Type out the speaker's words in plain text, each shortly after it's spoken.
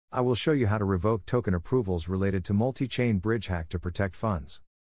I will show you how to revoke token approvals related to Multichain Bridge hack to protect funds.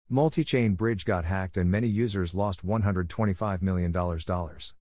 Multichain Bridge got hacked and many users lost $125 million.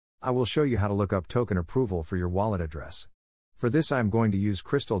 I will show you how to look up token approval for your wallet address. For this I am going to use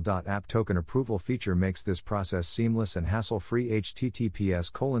Krystal.app Token Approval feature makes this process seamless and hassle-free.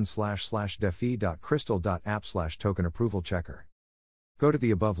 https://defi.krystal.app/token approval checker. Go to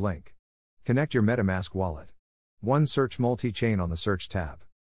the above link. Connect your Metamask wallet. 1. Search Multichain on the Search tab.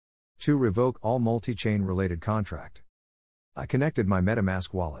 2. Revoke all Multichain-related contract. I connected my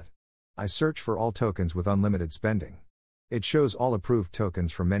Metamask wallet. I search for all tokens with unlimited spending. It shows all approved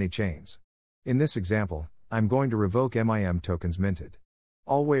tokens from many chains. In this example, I'm going to revoke MIM tokens minted.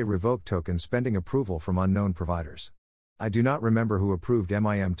 Alway revoke token spending approval from unknown providers. I do not remember who approved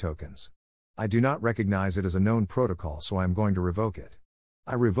MIM tokens. I do not recognize it as a known protocol, so I am going to revoke it.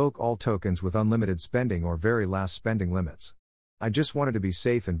 I revoke all tokens with unlimited spending or very last spending limits. I just wanted to be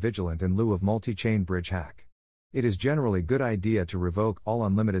safe and vigilant in lieu of Multichain Bridge hack. It is generally good idea to revoke all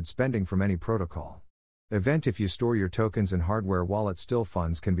unlimited spending from any protocol. Event: if you store your tokens in hardware wallet, still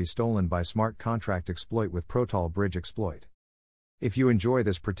funds can be stolen by smart contract exploit with Protol Bridge exploit. If you enjoy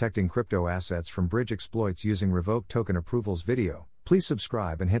this protecting crypto assets from bridge exploits using revoke token approvals video, please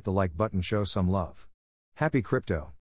subscribe and hit the like button, show some love. Happy crypto!